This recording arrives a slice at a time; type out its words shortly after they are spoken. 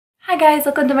Hi guys,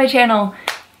 welcome to my channel.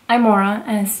 I'm Maura,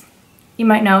 as you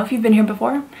might know if you've been here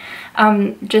before.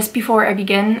 Just before I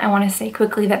begin, I want to say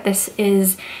quickly that this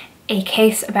is a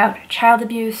case about child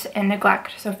abuse and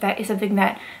neglect. So if that is something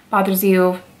that bothers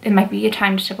you, it might be a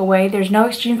time to step away. There's no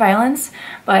extreme violence,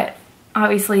 but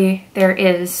obviously there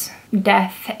is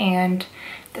death, and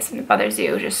if this one bothers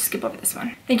you, just skip over this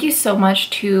one. Thank you so much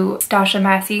to Stasha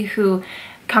Massey, who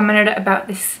commented about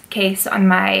this case on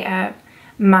my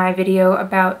my video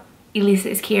about Elisa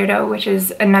Izquierdo, which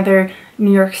is another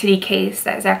New York City case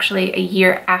that is actually a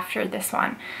year after this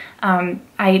one.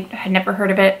 I had never heard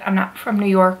of it. I'm not from New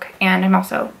York, and I'm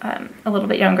also a little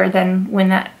bit younger than when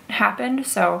that happened,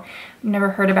 so I've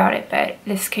never heard about it, but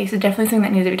this case is definitely something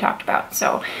that needs to be talked about,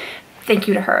 so thank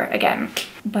you to her again.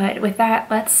 But with that,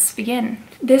 let's begin.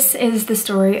 This is the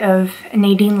story of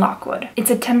Nadine Lockwood. In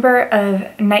September of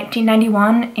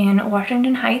 1991 in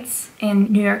Washington Heights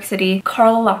in New York City,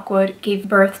 Carla Lockwood gave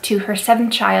birth to her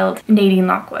 7th child, Nadine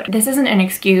Lockwood. This isn't an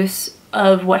excuse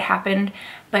of what happened,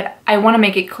 but I want to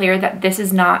make it clear that this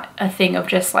is not a thing of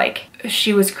just like,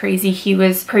 she was crazy, he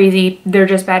was crazy, they're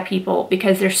just bad people,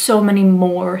 because there's so many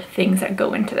more things that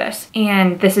go into this.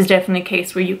 And this is definitely a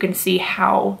case where you can see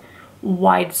how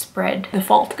widespread the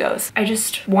fault goes. I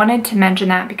just wanted to mention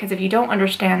that because if you don't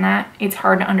understand that, it's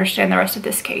hard to understand the rest of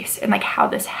this case and like how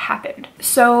this happened.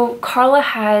 So Carla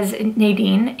has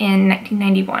Nadine in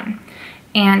 1991,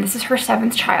 and this is her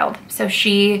 7th child. So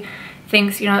she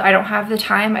thinks, you know, I don't have the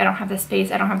time, I don't have the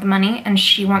space, I don't have the money, and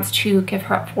she wants to give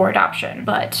her up for adoption.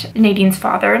 But Nadine's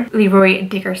father, Leroy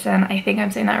Dickerson, I think I'm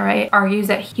saying that right, argues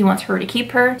that he wants her to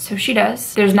keep her, so she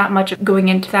does. There's not much going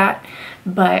into that,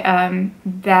 but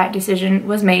that decision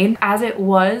was made. As it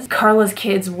was, Carla's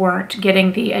kids weren't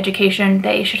getting the education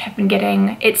they should have been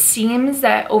getting. It seems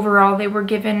that overall they were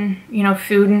given, you know,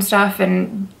 food and stuff,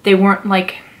 and they weren't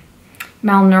like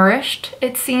malnourished,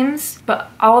 it seems, but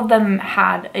all of them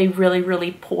had a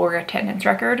really poor attendance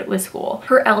record with school.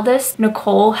 Her eldest,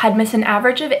 Nicole, had missed an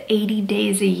average of 80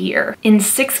 days a year. In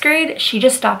 6th grade, she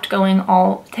just stopped going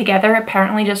altogether,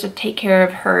 apparently just to take care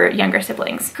of her younger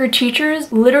siblings. Her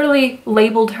teachers literally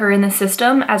labeled her in the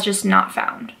system as just not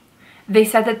found. They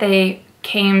said that they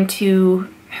came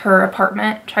to her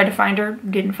apartment, tried to find her,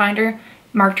 didn't find her,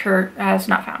 marked her as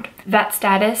not found. That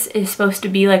status is supposed to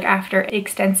be like after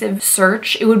extensive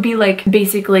search. It would be like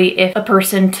basically if a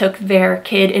person took their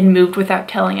kid and moved without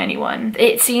telling anyone.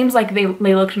 It seems like they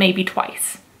looked maybe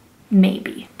twice.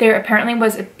 Maybe. There apparently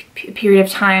was a period of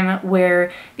time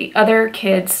where the other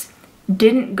kids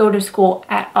didn't go to school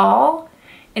at all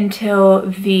until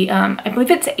the, I believe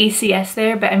it's ACS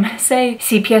there, but I'm gonna say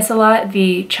CPS a lot,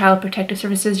 the Child Protective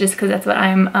Services, just because that's what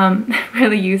I'm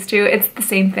really used to. It's the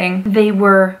same thing. They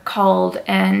were called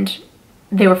and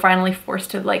they were finally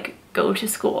forced to like go to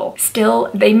school. Still,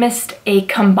 they missed a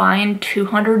combined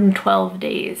 212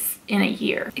 days in a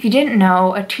year. If you didn't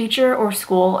know, a teacher or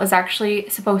school is actually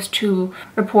supposed to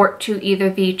report to either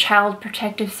the Child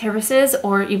Protective Services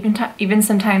or even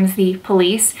sometimes the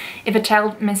police if a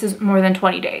child misses more than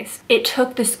 20 days. It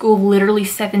took the school literally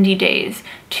 70 days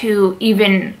to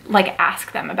even like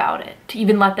ask them about it, to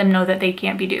even let them know that they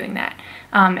can't be doing that.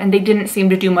 And they didn't seem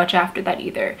to do much after that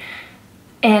either.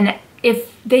 And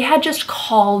if they had just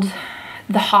called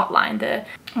the hotline,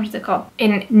 what is it called?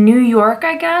 In New York,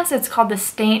 I guess, it's called the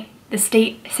State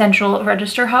Central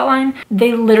Register Hotline,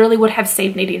 they literally would have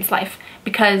saved Nadine's life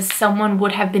because someone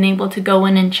would have been able to go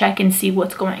in and check and see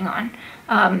what's going on.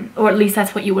 Or at least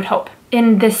that's what you would hope.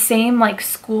 In the same like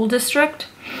school district,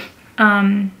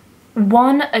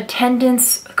 one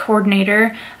attendance coordinator,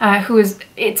 who is,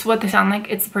 it's what they sound like,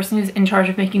 it's the person who's in charge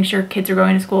of making sure kids are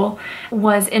going to school,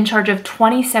 was in charge of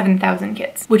 27,000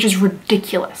 kids, which is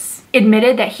ridiculous.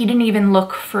 Admitted that he didn't even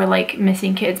look for like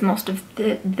missing kids most of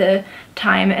the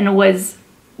time, and was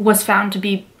found to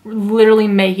be literally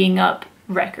making up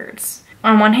records.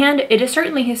 On one hand, it is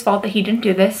certainly his fault that he didn't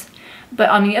do this, but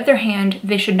on the other hand,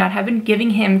 they should not have been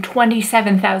giving him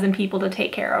 27,000 people to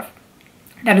take care of.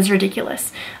 That is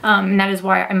ridiculous. And that is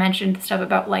why I mentioned stuff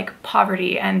about like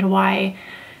poverty and why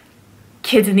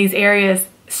kids in these areas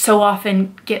so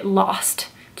often get lost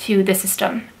to the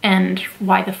system, and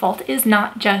why the fault is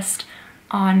not just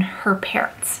on her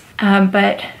parents.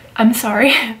 But I'm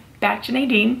sorry, back to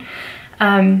Nadine.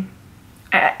 I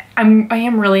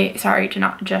am really sorry to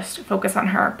not just focus on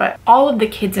her, but all of the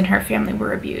kids in her family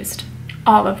were abused.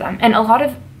 All of them. And a lot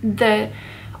of the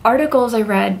articles I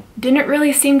read didn't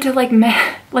really seem to like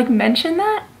mention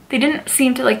that. They didn't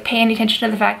seem to like pay any attention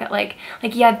to the fact that like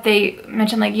yeah, they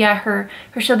mentioned like yeah, her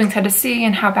siblings had to see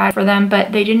and how bad for them,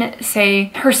 but they didn't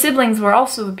say her siblings were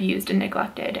also abused and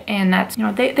neglected, and that's, you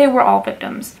know, they were all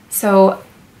victims. So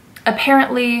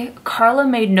Apparently, Carla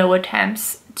made no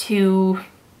attempts to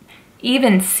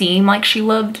even seem like she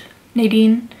loved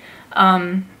Nadine.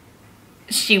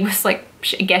 She was like,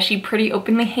 I guess she pretty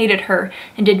openly hated her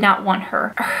and did not want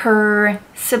her. Her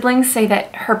siblings say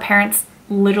that her parents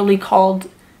literally called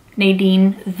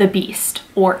Nadine the Beast,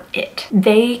 or it.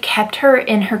 They kept her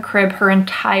in her crib her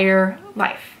entire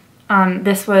life.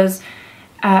 This was,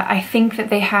 I think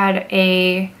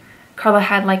that Carla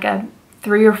had like a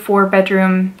 3 or 4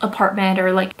 bedroom apartment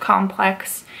or like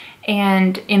complex,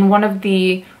 and in one of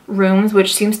the rooms,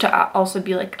 which seems to also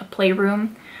be like a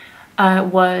playroom,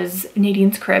 was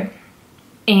Nadine's crib.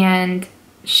 And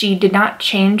she did not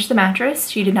change the mattress,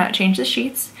 she did not change the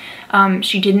sheets,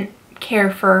 she didn't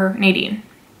care for Nadine,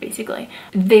 basically.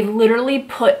 They literally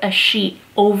put a sheet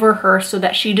over her so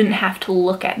that she didn't have to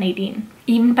look at Nadine.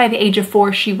 Even by the age of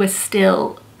 4, she was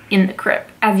still in the crib.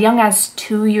 As young as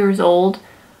 2 years old,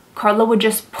 Carla would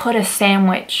just put a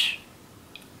sandwich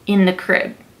in the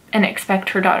crib and expect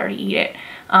her daughter to eat it,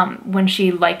 when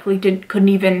she likely didn't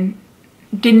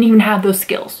even have those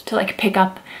skills to like pick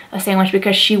up a sandwich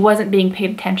because she wasn't being paid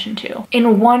attention to.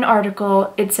 In one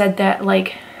article, it said that like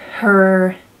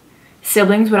her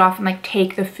siblings would often like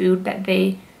take the food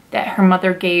that her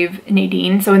mother gave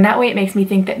Nadine. So in that way, it makes me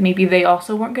think that maybe they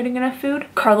also weren't getting enough food.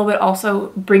 Carla would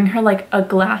also bring her like a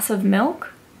glass of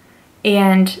milk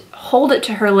and hold it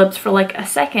to her lips for like a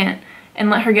second and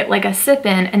let her get like a sip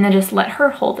in, and then just let her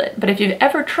hold it. But if you've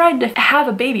ever tried to have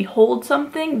a baby hold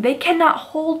something, they cannot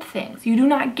hold things. You do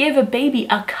not give a baby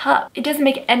a cup. It doesn't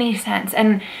make any sense.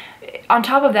 And on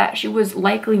top of that, she was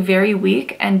likely very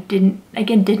weak and didn't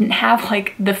have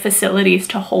like the facilities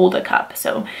to hold a cup.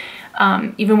 So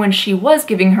even when she was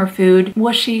giving her food,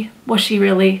 was she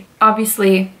really?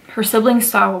 Obviously, her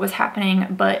siblings saw what was happening,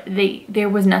 but there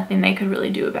was nothing they could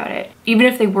really do about it. Even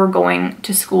if they were going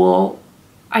to school,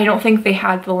 I don't think they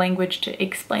had the language to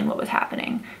explain what was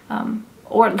happening,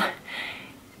 or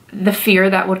the fear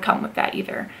that would come with that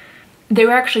either. They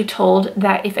were actually told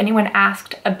that if anyone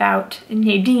asked about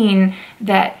Nadine,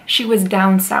 that she was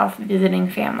down south visiting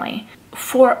family.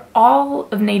 For all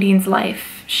of Nadine's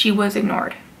life, she was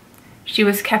ignored. She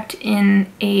was kept in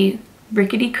a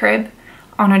rickety crib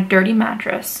on a dirty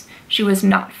mattress. She was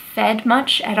not fed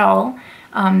much at all.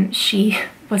 She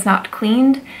was not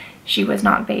cleaned. She was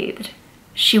not bathed.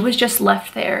 She was just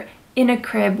left there in a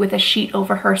crib with a sheet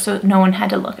over her so no one had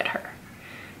to look at her.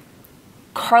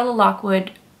 Carla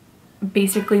Lockwood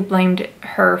basically blamed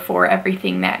her for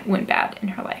everything that went bad in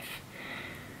her life.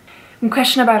 When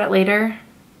questioned about it later,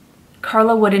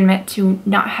 Carla would admit to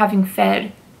not having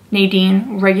fed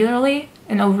Nadine regularly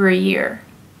in over a year.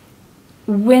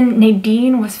 When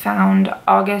Nadine was found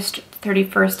August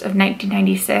 31st of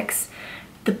 1996,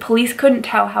 the police couldn't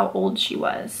tell how old she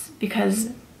was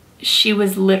because she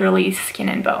was literally skin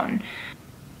and bone.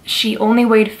 She only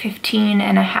weighed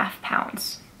 15.5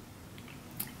 pounds.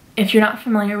 If you're not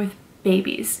familiar with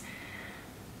babies,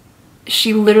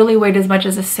 she literally weighed as much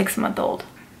as a 6-month-old.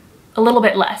 A little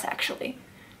bit less, actually.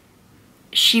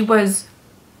 She was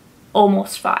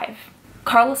almost 5.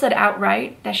 Carla said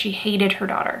outright that she hated her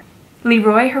daughter.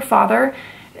 Leroy, her father,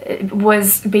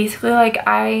 was basically like,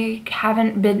 I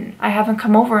haven't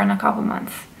come over in a couple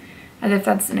months, as if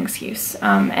that's an excuse.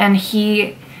 And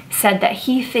he said that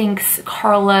he thinks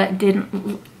Carla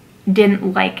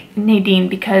didn't like Nadine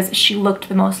because she looked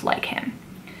the most like him.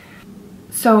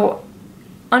 So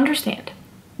understand,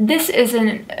 this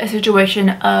isn't a situation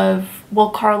of, well,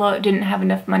 Carla didn't have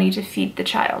enough money to feed the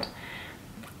child.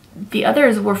 The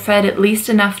others were fed at least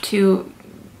enough to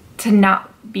not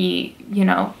be, you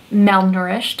know,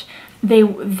 malnourished. They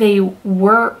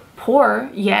were poor,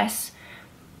 yes,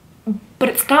 but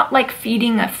it's not like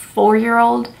feeding a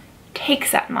 4-year-old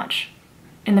takes that much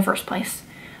in the first place.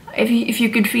 If you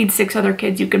could feed 6 other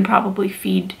kids, you can probably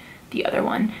feed the other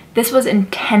one. This was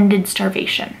intended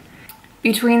starvation.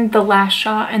 Between the last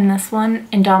shot and this one,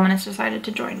 Indominus decided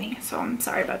to join me, so I'm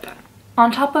sorry about that.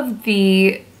 On top of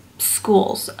the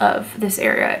schools of this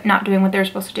area not doing what they're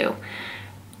supposed to do,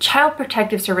 Child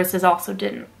Protective Services also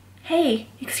didn't. Hey,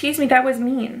 excuse me, that was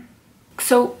mean.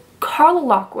 So Carla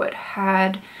Lockwood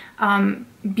had,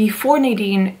 before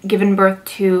Nadine, given birth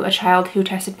to a child who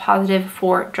tested positive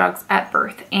for drugs at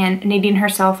birth, and Nadine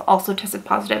herself also tested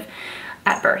positive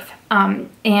at birth.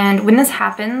 And when this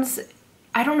happens,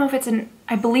 I don't know if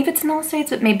I believe it's in all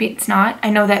states, but maybe it's not. I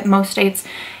know that most states,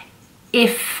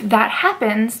 if that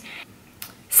happens,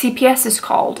 CPS is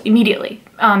called immediately,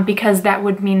 because that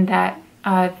would mean that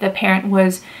the parent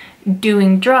was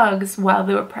doing drugs while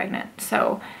they were pregnant.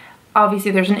 So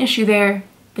obviously there's an issue there.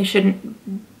 They shouldn't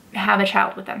have a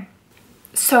child with them.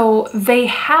 So they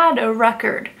had a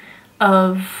record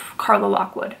of Carla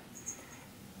Lockwood.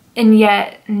 And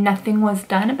yet nothing was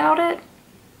done about it.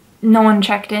 No one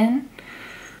checked in.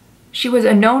 She was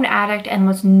a known addict and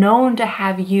was known to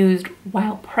have used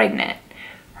while pregnant.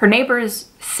 Her neighbors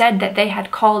said that they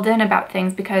had called in about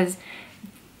things because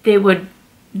they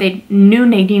knew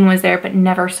Nadine was there but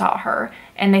never saw her,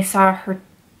 and they saw her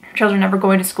children never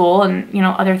going to school and, you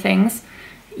know, other things.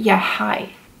 Yeah,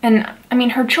 hi. And I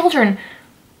mean, her children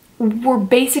were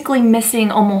basically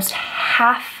missing almost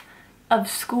half of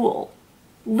school.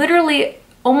 Literally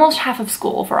almost half of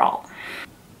school overall.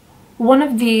 One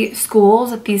of the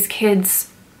schools that these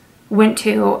kids went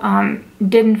to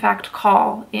did in fact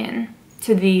call in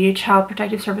to the Child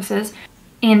Protective Services,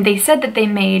 and they said that they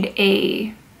made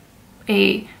a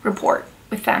report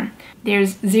with them.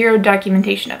 There's zero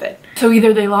documentation of it. So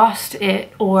either they lost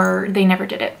it or they never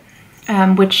did it,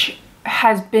 which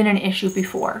has been an issue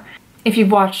before. If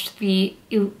you've watched the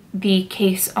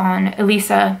case on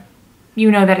Elisa, you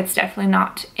know that it's definitely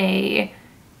not a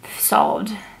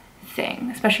solved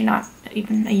thing, especially not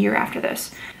even a year after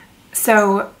this.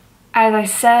 So as I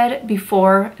said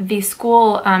before, the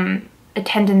school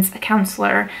attendance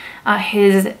counselor,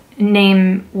 his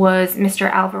name was Mr.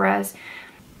 Alvarez.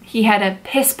 He had a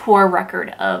piss poor record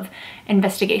of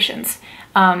investigations.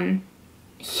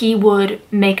 He would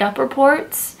make up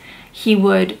reports. He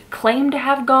would claim to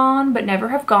have gone but never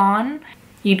have gone.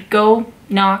 He'd go,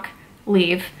 knock,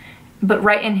 leave. But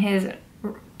right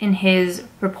in his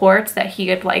reports that he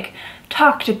had like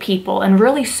talked to people and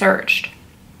really searched.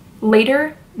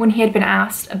 Later, when he had been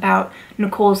asked about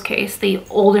Nicole's case, the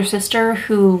older sister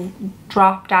who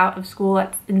dropped out of school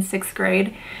in 6th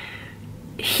grade,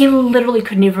 he literally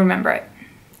couldn't even remember it.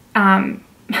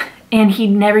 And he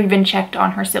never even checked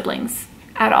on her siblings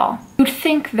at all. You'd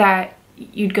think that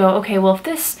you'd go, okay, well,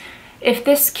 if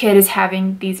this kid is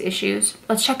having these issues,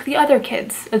 let's check the other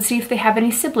kids. Let's see if they have any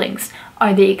siblings.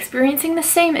 Are they experiencing the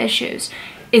same issues?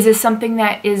 Is this something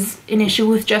that is an issue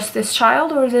with just this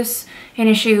child, or is this an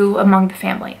issue among the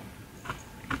family?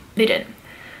 They didn't.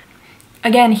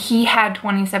 Again, he had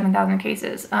 27,000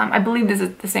 cases. I believe this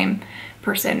is the same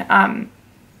person,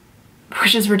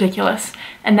 which is ridiculous.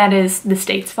 And that is the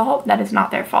state's fault. That is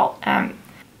not their fault.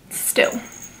 Still,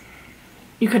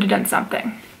 you could have done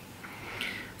something.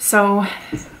 So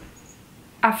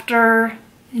after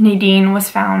Nadine was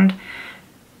found,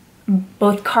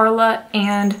 both Carla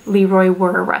and Leroy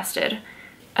were arrested.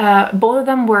 Both of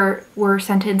them were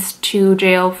sentenced to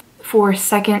jail for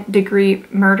 2nd-degree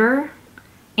murder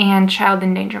and child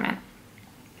endangerment.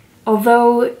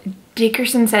 Although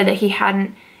Dickerson said that he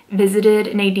hadn't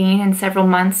visited Nadine in several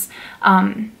months,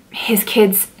 the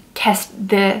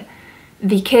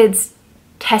kids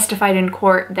testified in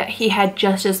court that he had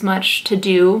just as much to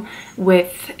do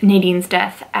with Nadine's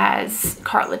death as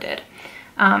Carla did.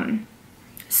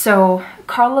 So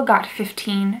Carla got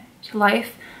 15 to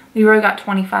life, Leroy got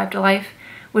 25 to life,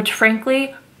 which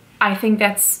frankly, I think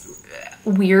that's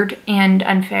weird and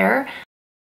unfair.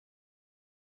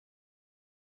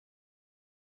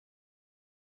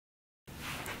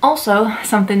 Also,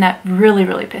 something that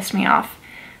really pissed me off.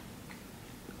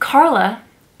 Carla,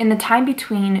 in the time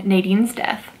between Nadine's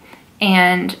death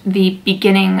and the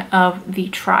beginning of the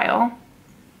trial,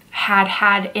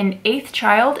 had an 8th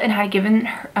child and had given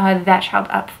that child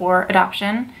up for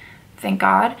adoption, thank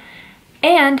God.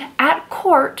 And at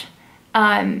court,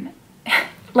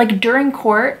 like during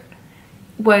court,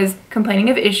 was complaining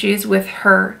of issues with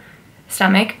her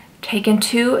stomach, taken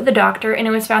to the doctor, and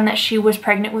it was found that she was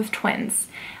pregnant with twins.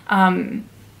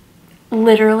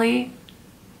 Literally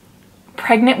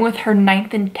pregnant with her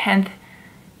 9th and 10th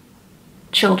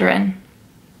children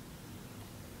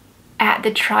at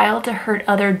the trial to her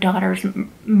other daughter's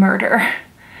murder.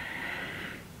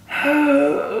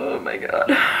 Oh my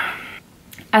God.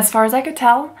 As far as I could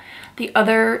tell, the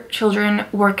other children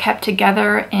were kept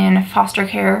together in foster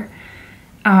care.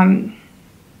 And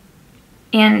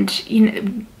you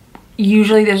know,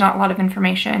 usually there's not a lot of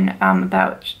information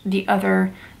about the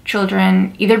other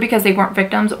children, either because they weren't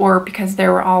victims or because they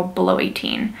were all below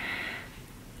 18.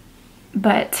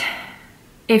 But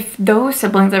if those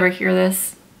siblings ever hear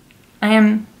this, I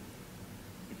am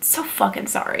so fucking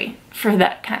sorry for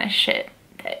that kind of shit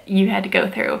that you had to go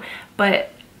through.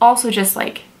 But also just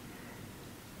like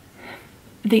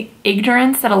the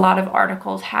ignorance that a lot of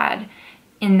articles had,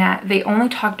 in that they only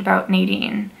talked about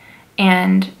Nadine,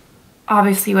 and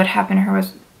obviously what happened to her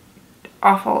was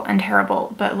awful and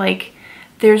terrible, but like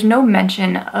there's no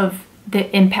mention of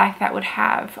the impact that would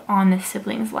have on the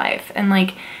sibling's life, and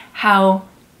like how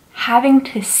having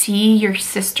to see your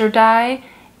sister die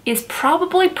is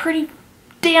probably pretty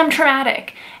damn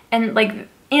traumatic. And like,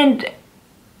 and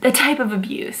the type of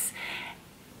abuse.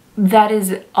 That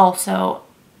is also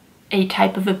a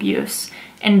type of abuse,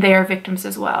 and they are victims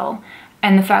as well.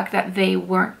 And the fact that they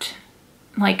weren't,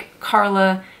 like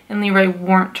Carla and Leroy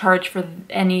weren't charged for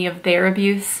any of their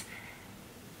abuse,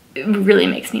 it really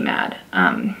makes me mad.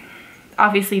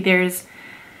 Obviously there's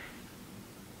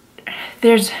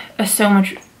so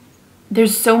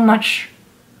much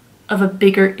of a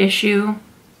bigger issue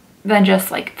than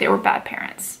just like they were bad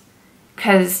parents.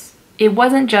 Because it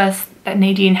wasn't just that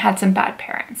Nadine had some bad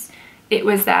parents. It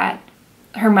was that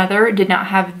her mother did not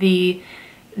have the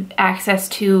access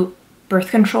to birth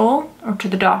control or to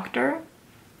the doctor.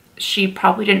 She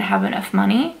probably didn't have enough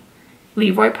money.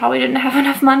 Leroy probably didn't have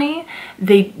enough money.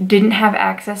 They didn't have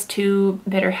access to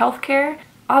better health care.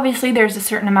 Obviously there's a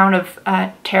certain amount of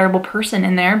terrible person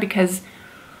in there, because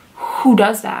who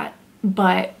does that?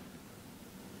 But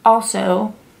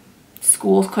also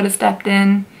schools could have stepped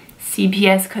in,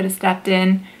 CPS could have stepped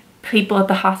in, people at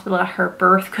the hospital at her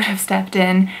birth could have stepped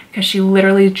in, because she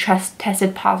literally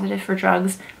tested positive for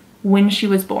drugs when she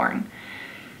was born.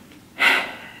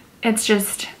 It's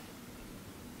just,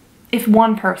 if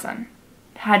one person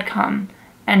had come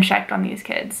and checked on these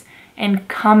kids and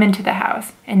come into the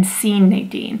house and seen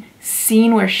Nadine,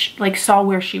 seen where she, like saw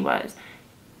where she was,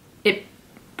 it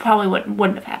probably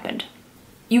wouldn't have happened.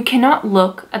 You cannot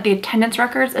look at the attendance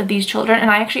records of these children,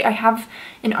 and I have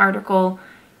an article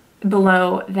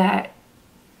below that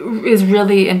is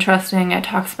really interesting. It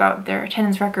talks about their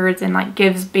attendance records and like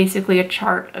gives basically a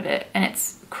chart of it, and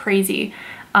it's crazy.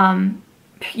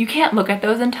 You can't look at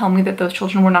those and tell me that those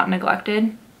children were not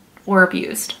neglected or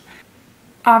abused.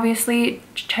 Obviously,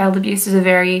 child abuse is a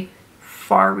very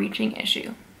far-reaching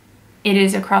issue. It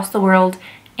is across the world,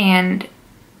 and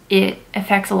it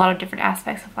affects a lot of different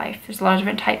aspects of life. There's a lot of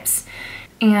different types.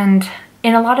 And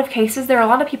in a lot of cases, there are a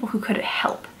lot of people who could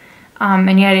help.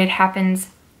 And yet it happens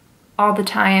all the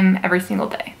time, every single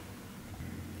day.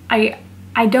 I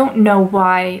don't know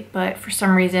why, but for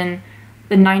some reason,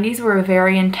 the 90s were a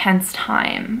very intense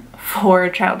time for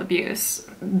child abuse.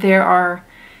 There are,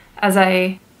 as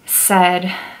I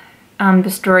said, the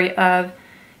story of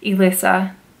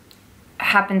Elisa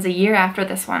happens a year after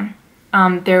this one.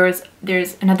 There's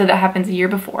another that happens a year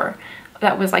before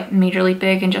that was like majorly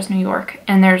big in just New York,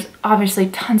 and there's obviously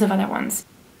tons of other ones.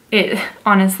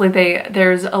 Honestly,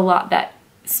 there's a lot that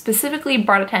specifically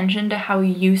brought attention to how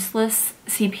useless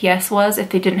CPS was if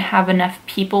they didn't have enough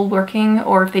people working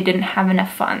or if they didn't have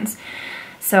enough funds.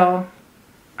 So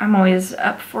I'm always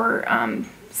up for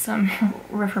some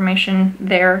reformation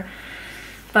there.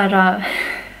 But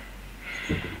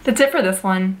that's it for this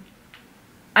one.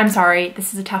 I'm sorry,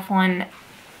 this is a tough one,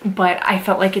 but I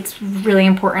felt like it's really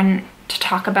important to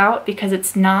talk about because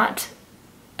it's not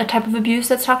a type of abuse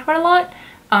that's talked about a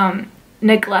lot.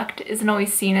 Neglect isn't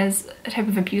always seen as a type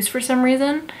of abuse for some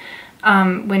reason,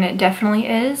 when it definitely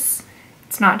is.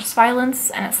 It's not just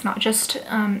violence, and it's not just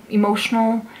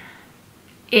emotional.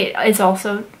 It is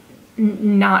also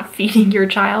not feeding your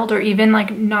child, or even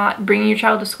like not bringing your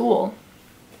child to school.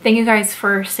 Thank you guys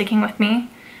for sticking with me.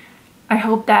 I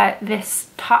hope that this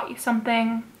taught you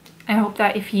something. I hope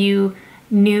that if you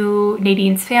knew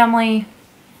Nadine's family,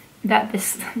 that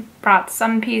this brought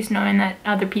some peace knowing that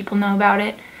other people know about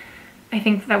it. I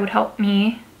think that would help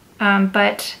me.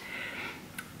 But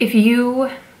if you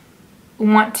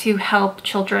want to help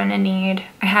children in need,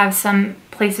 I have some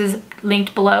places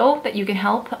linked below that you can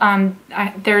help.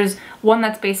 There's one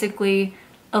that's basically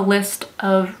a list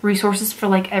of resources for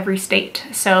like every state.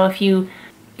 So if you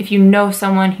know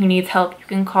someone who needs help, you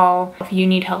can call. If you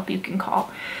need help, you can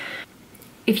call.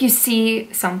 If you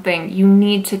see something, you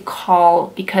need to call,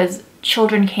 because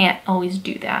children can't always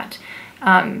do that.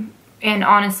 And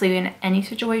honestly, in any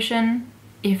situation,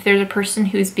 if there's a person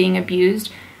who's being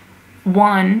abused,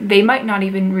 one, they might not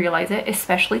even realize it,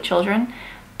 especially children,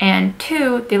 and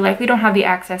two, they likely don't have the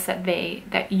access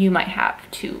that you might have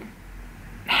to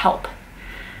help.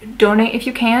 Donate if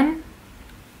you can,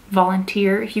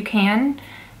 volunteer if you can,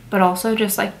 but also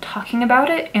just like talking about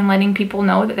it and letting people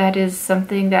know that that is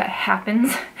something that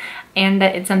happens and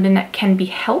that it's something that can be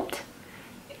helped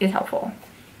is helpful.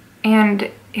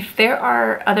 And if there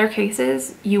are other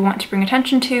cases you want to bring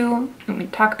attention to, you want me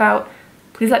to talk about,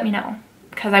 please let me know,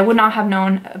 because I would not have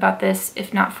known about this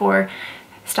if not for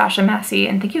Stasha Massey.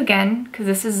 And thank you again, because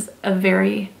this is a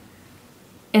very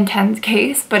intense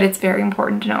case, but it's very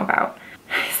important to know about.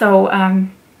 So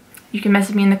you can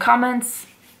message me in the comments,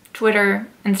 Twitter,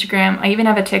 Instagram. I even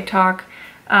have a TikTok.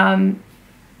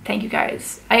 Thank you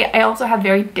guys. I also have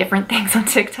very different things on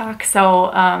TikTok,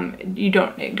 so you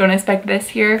don't expect this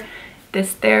here,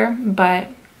 this there, but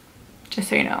just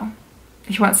so you know,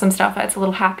 If you want some stuff that's a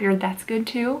little happier, that's good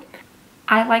too.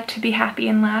 I like to be happy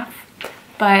and laugh,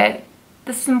 but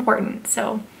this is important.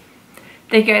 So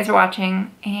thank you guys for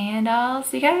watching, and I'll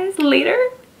see you guys later.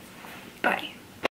 Bye.